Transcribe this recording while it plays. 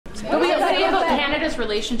Canada's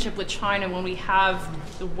relationship with China when we have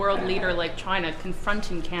the world leader like China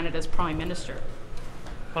confronting Canada's Prime Minister?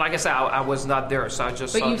 Well, like I said, I was not there, so I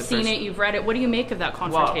just saw the But you've seen it, you've read it. What do you make of that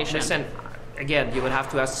confrontation? Well, listen, again, you would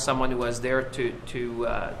have to ask someone who was there to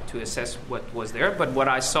assess what was there. But what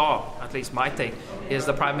I saw, at least my take, is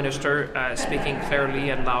the Prime Minister speaking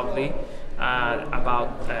clearly and loudly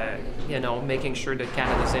about making sure that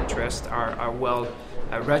Canada's interests are well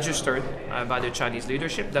registered by the Chinese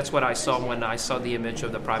leadership. That's what I saw when I saw the image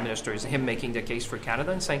of the Prime Minister, is him making the case for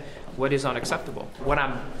Canada and saying what is unacceptable. What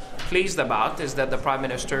I'm pleased about is that the Prime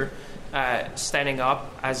Minister standing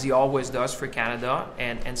up, as he always does for Canada,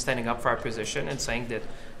 and standing up for our position and saying that,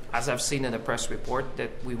 as I've seen in the press report, that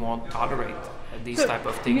we won't tolerate these type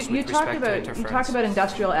of things with respect to interference. You talked about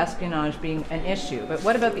industrial espionage being an issue, but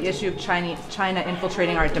what about the issue of China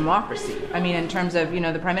infiltrating our democracy? I mean, in terms of,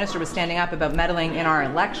 the Prime Minister was standing up about meddling in our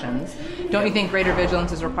elections. Don't you think greater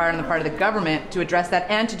vigilance is required on the part of the government to address that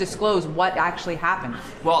and to disclose what actually happened?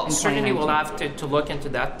 Well, certainly we'll have to look into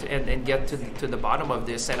that and get to the bottom of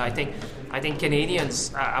this. And I think Canadians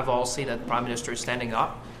have all seen that Prime Minister standing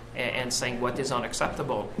up and saying what is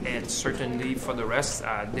unacceptable. And certainly for the rest,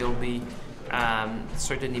 there'll be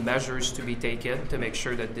certainly measures to be taken to make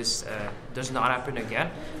sure that this does not happen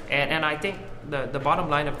again. And I think the bottom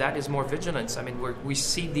line of that is more vigilance. I mean, we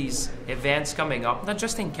see these events coming up, not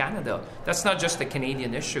just in Canada. That's not just a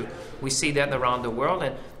Canadian issue. We see that around the world,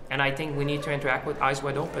 and I think we need to interact with eyes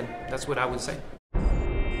wide open. That's what I would say.